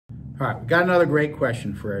All right, we got another great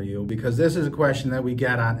question for you because this is a question that we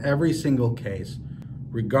get on every single case,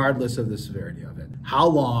 regardless of the severity of it. How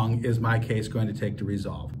long is my case going to take to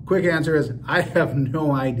resolve? Quick answer is, I have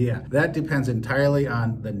no idea. That depends entirely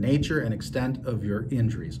on the nature and extent of your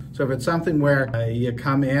injuries. So if it's something where you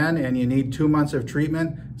come in and you need 2 months of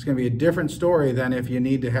treatment, it's going to be a different story than if you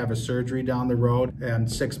need to have a surgery down the road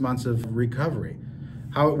and 6 months of recovery.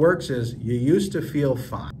 How it works is you used to feel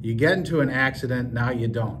fine. You get into an accident, now you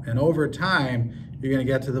don't. And over time, you're gonna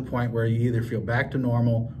get to the point where you either feel back to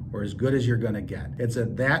normal or as good as you're gonna get. It's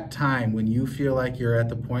at that time when you feel like you're at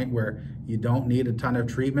the point where you don't need a ton of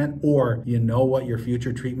treatment or you know what your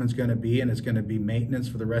future treatment's gonna be and it's gonna be maintenance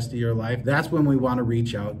for the rest of your life. That's when we wanna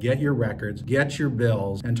reach out, get your records, get your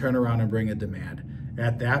bills, and turn around and bring a demand.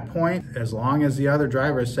 At that point, as long as the other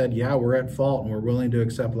driver said, yeah, we're at fault and we're willing to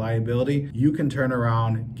accept liability, you can turn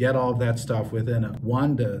around, get all of that stuff within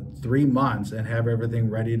 1 to 3 months and have everything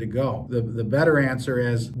ready to go. The better answer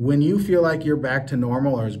is when you feel like you're back to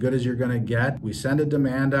normal or as good as you're gonna get, we send a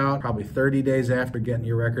demand out probably 30 days after getting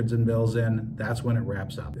your records and bills in. That's when it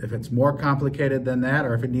wraps up. If it's more complicated than that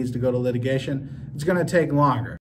or if it needs to go to litigation, it's gonna take longer.